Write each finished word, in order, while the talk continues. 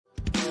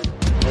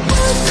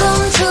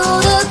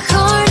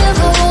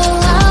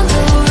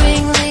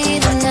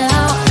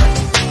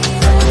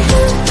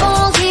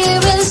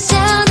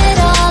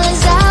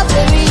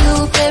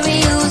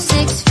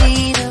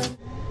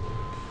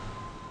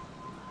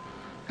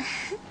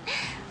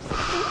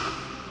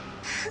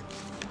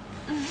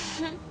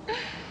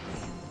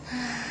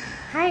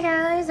Hi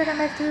guys, welcome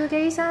back to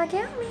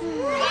GEISHAGAMING.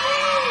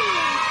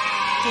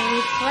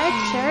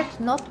 Red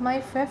not my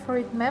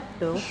favorite map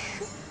though.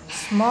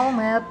 Small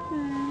map,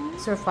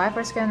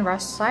 survivors can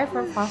rush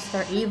cipher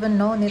faster, even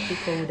no need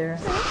decoder.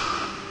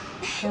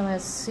 Okay,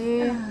 let's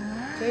see.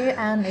 Okay,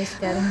 Anne is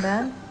getting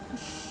banned.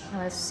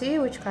 Let's see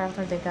which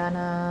character they're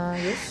gonna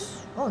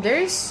use. Oh, there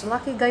is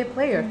Lucky Guy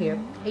player here.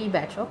 A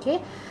batch,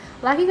 okay.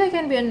 Lucky Guy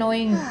can be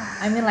annoying,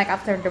 I mean like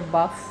after the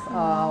buff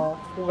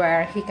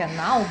where he can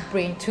now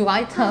bring 2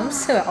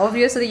 items,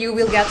 obviously you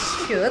will get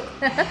shoot.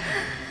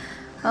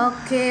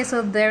 Okay,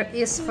 so there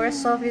is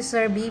First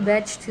Officer, B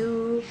batch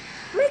 2,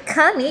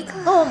 Mechanic,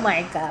 oh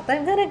my god,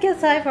 I'm gonna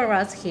get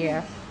Cipherrush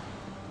here.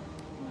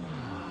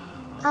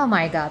 Oh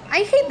my god,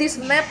 I hate this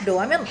map though,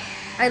 I mean,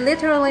 I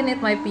literally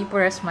need my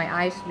peeper as my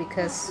eyes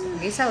because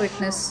Geisha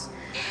weakness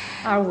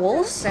are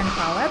walls and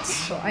pallets,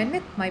 so I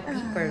need my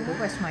peeper though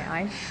as my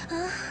eyes.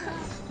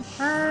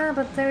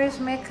 But there is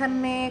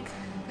Mechanic.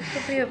 It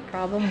could be a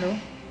problem though.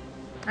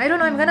 I don't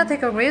know, I'm gonna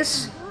take a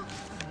risk.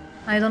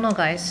 I don't know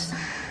guys.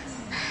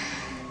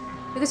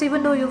 Because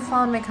even though you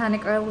found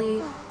Mechanic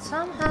early,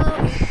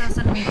 somehow it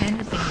doesn't mean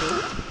anything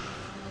though.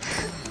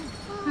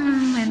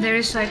 And there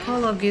is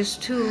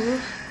Psychologist too.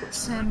 Could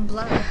send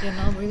blood, you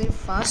know, really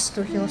fast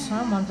to heal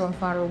someone from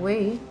far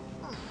away.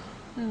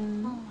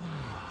 I'm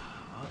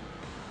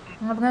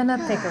gonna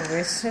take a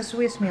risk. Just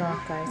wish me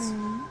luck, guys.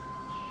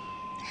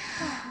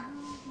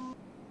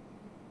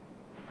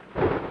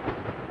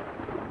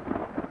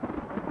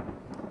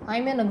 I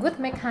mean, a good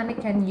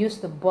mechanic can use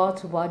the bot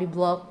to body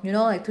block, you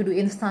know, like to do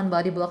instant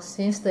body block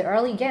since the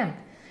early game.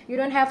 You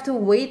don't have to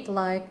wait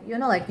like, you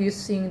know, like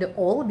using the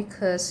ult,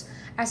 because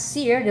as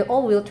seer, the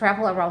ult will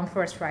travel around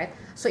first, right?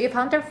 So if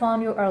Hunter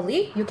found you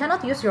early, you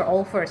cannot use your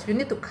ult first. You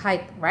need to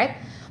kite, right?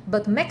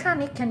 But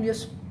mechanic can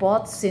use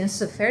bot since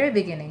the very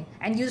beginning.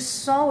 And you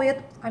saw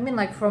it, I mean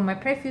like from my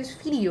previous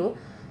video,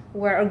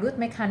 where a good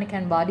mechanic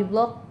can body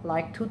block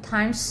like 2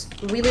 times,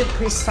 really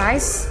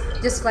precise,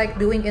 just like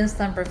doing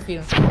instant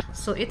perfume.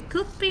 So it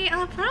could be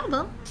a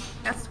problem,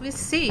 as we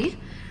see.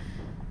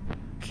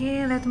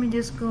 Okay, let me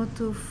just go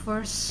to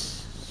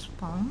first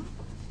spawn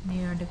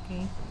near the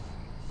cave.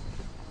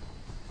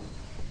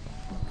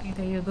 Okay,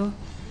 there you go.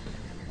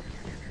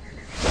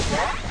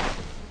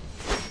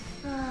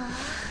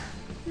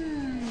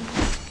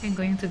 Okay,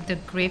 going to the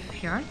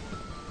graveyard.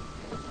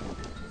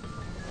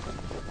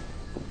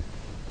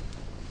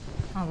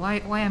 Oh,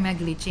 why am I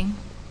glitching?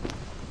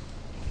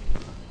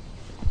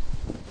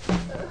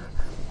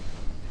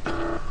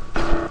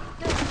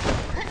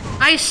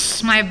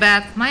 Ice, my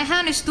bad. My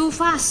hand is too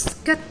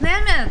fast. God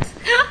damn it.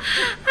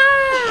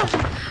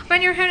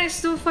 When your hand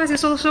is too fast,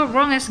 it's also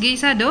wrong as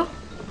Geisha though.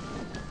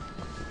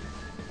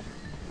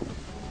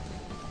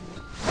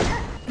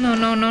 No.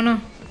 No.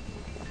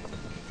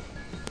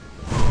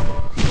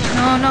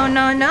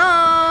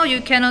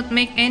 You cannot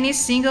make any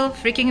single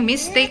freaking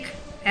mistake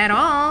at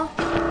all.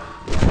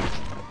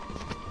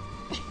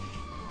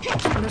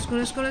 Let's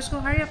go.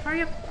 Hurry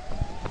up.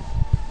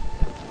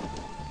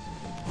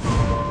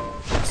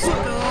 Let's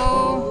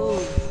go.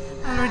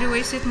 Already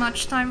wasted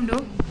much time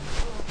though.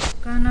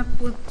 Gonna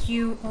put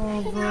you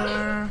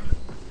over,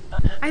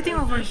 I think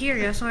over here,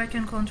 yeah, so I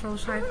can control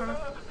Cypher.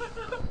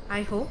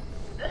 I hope.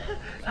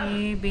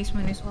 Okay,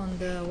 basement is on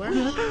the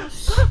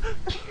warehouse.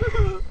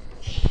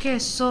 Okay,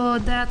 so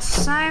that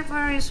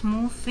Cypher is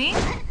moving.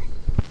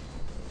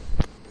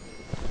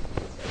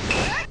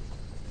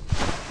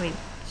 Wait,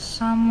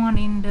 someone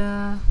in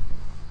the...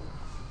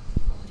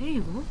 There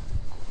you go.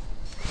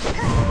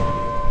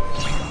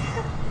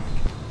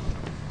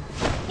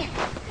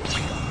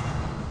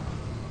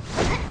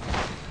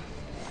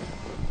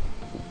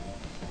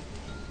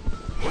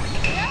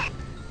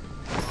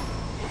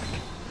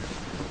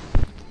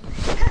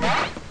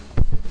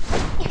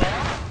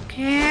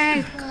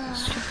 Okay,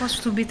 it's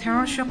supposed to be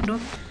Terror Shock though.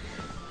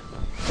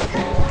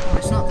 Oh,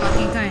 it's not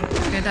Lucky Guy.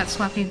 Okay, that's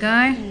Lucky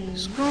Guy.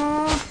 Let's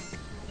go.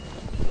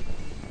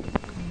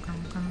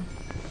 Come.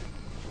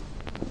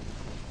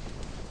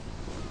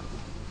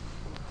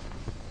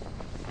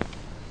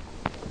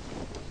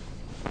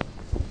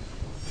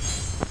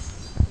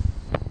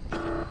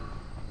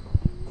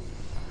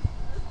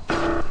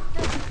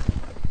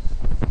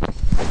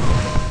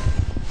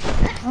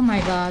 Oh my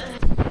god.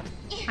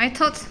 I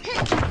thought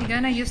you're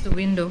gonna use the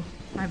window.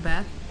 My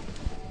bad.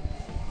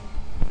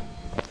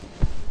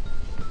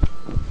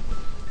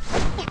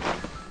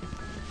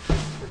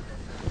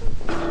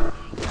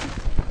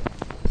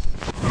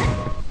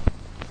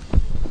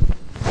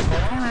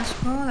 Okay, let's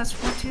go. Let's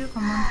put you.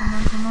 Come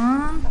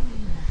on.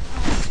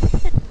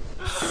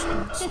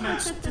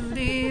 Let's do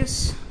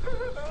this.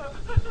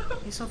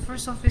 Is a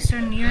first officer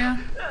near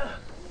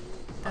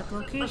that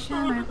location,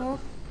 I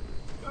hope.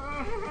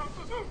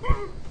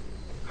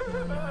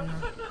 No.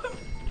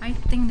 I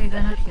think they're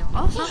gonna heal.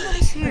 Oh, someone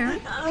is here.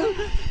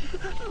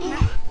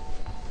 Yeah.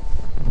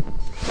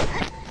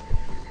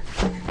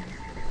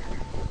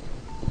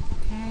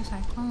 Okay,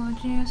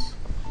 psychologist.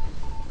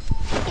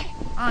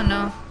 Oh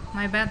no,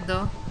 my bad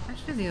though.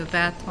 That's really a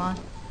bad one.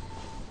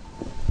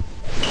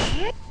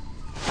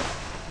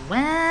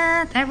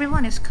 What?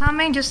 Everyone is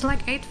coming just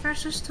like 8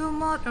 versus 2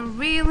 mode? Oh,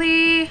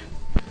 really?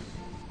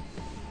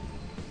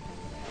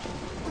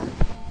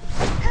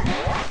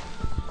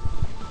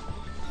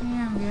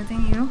 Yeah, I'm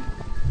getting you.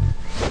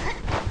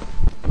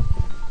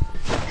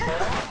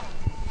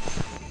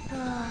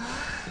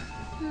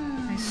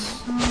 I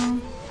saw.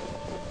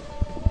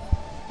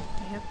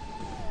 Yep.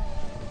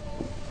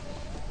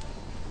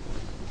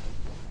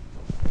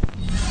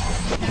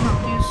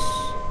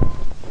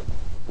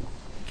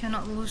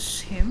 Cannot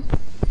lose him.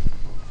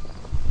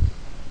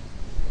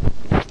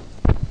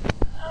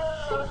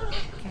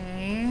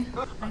 Okay,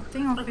 I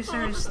think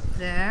officer is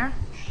there.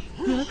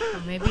 Or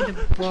maybe the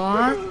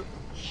bot.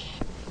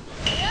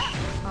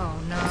 Oh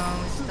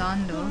no, it's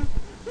done though.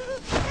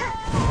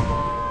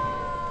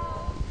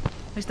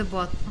 Where's the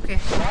bot? Okay.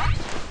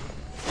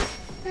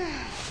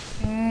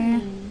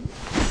 Okay.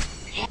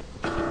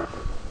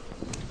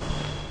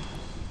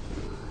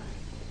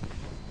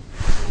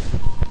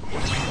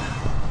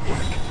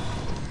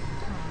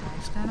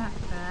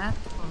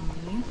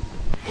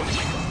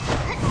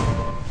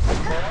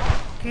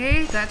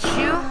 Okay, that's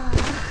you.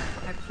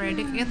 I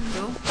predict it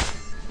though.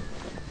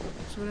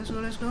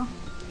 Let's go.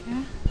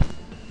 Okay.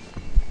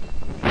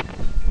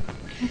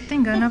 I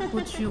think gonna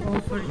put you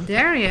over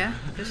there, yeah?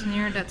 Just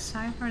near that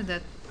cipher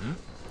that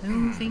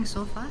moving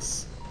so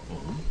fast.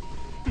 Oh,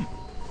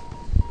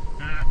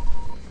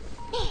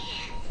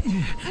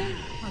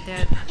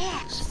 there.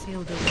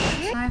 Still the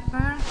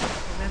cipher.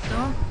 Let's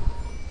go.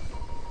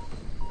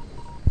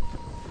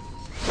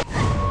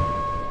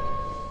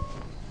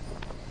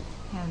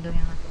 Yeah, I'm doing it.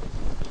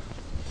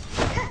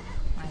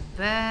 My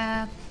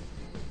bad.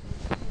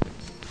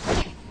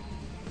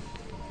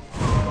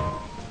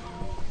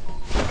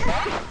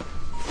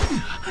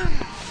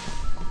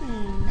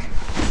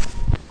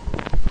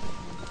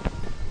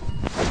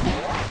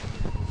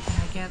 Can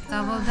I get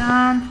double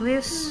down,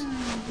 please?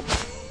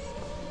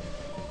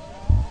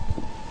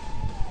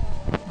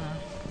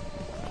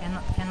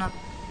 Cannot.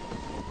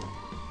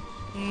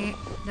 Okay,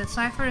 that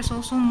cipher is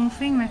also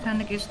moving.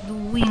 Mechanic is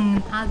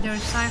doing other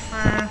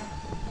cipher.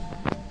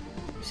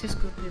 This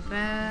could be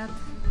bad.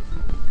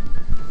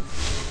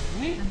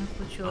 I'm gonna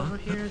put you over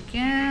here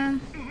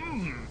again.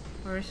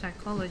 For a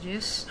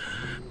psychologist.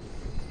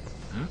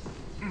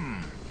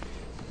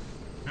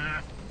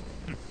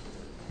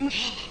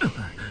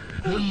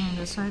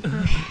 The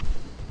cipher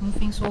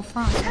moving so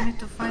fast. I need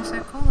to find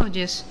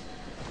psychologist.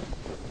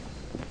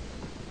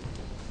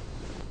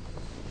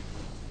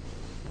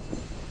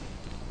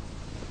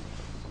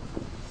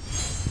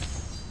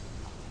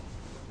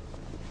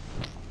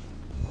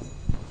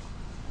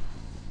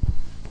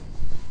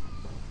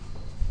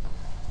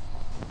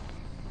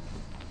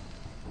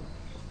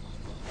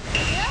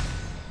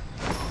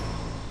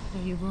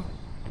 There you go.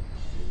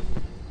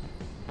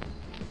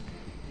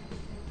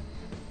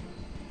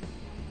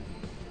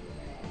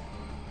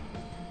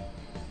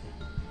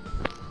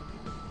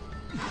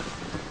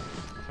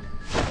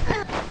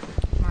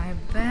 My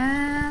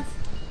bad.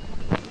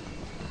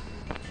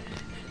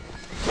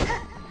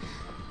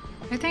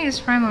 I think it's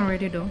prime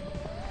already though.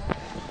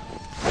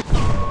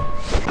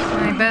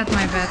 My bad.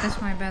 That's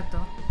my bad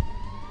though.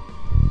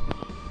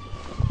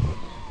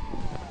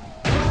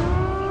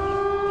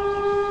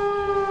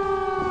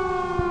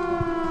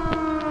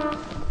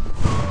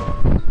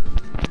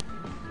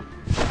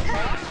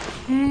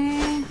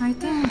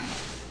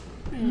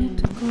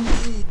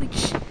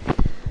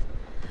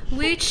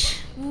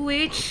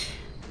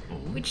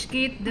 Which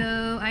gate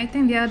though? I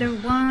think the other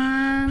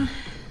one.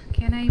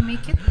 Can I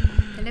make it?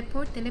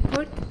 Teleport.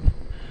 Okay,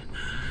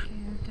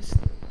 because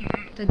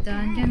the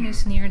dungeon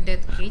is near that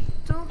gate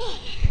too.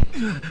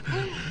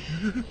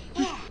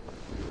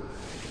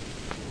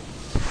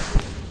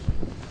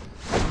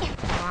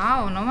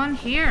 Wow, no one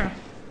here.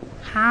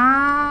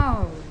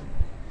 How?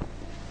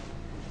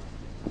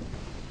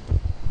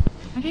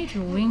 What are they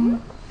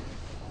doing?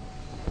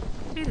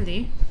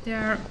 Really?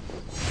 They're...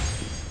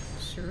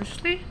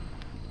 Seriously?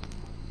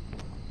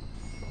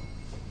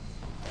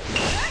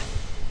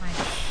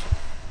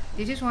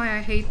 This is why I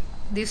hate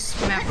this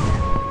map.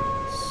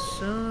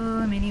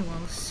 So many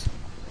walls.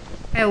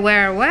 Hey,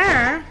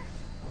 where?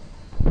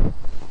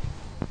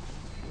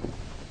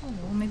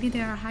 Oh, maybe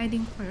they are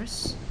hiding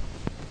first.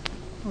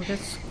 Oh,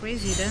 that's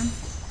crazy then.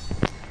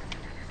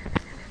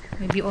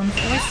 Maybe on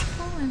voice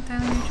call and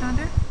telling each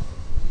other.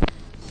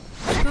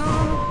 Let's go.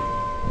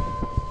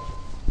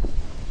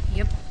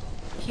 Yep,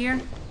 here.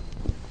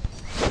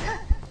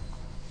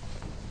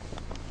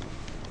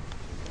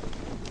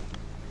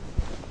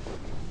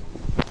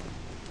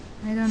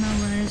 I don't know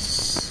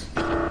where's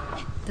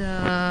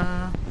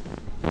the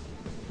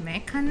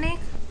mechanic.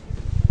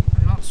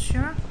 I'm not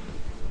sure.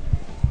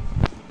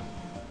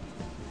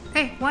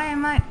 Hey, why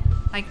am I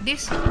like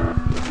this? I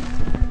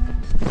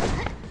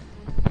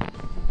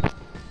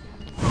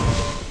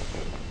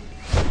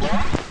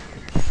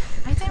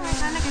think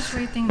mechanic is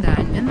waiting the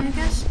engine, I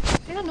guess.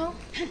 I don't know.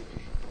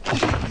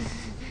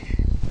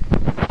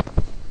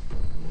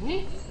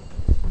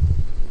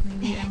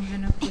 Maybe I'm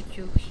gonna put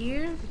you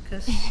here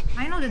because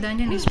I know the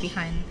dungeon is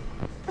behind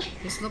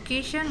This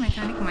location,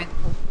 mechanic might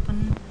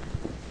open.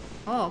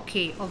 Oh,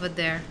 okay, over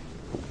there.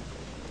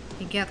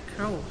 You get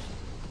crows.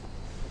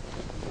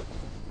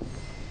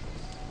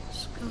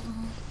 Let's go.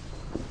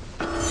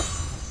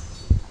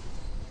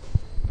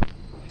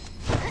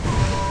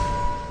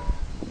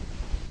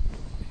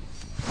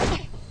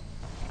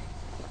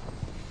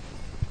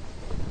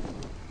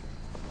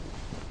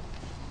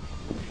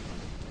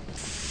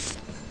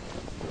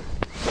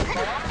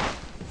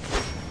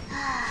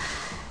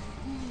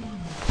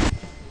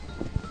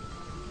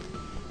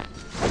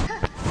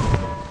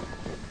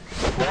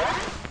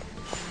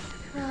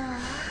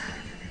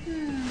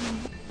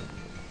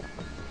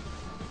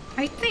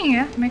 I think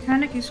yeah,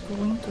 mechanic is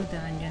going to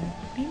dungeon.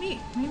 Maybe.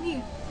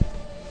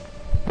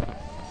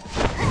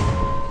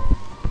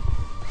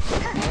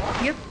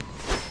 Yep.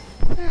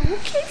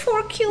 Okay,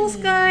 4 kills,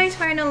 guys.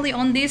 Finally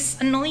on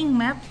this annoying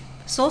map,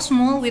 so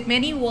small with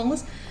many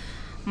walls.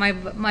 My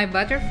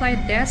butterfly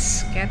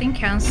deaths getting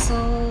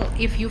cancelled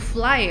if you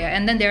fly,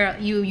 and then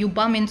you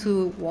bump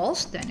into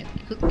walls, then it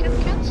could get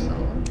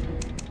cancelled.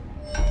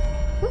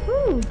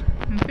 Woohoo!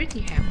 I'm pretty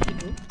happy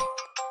though.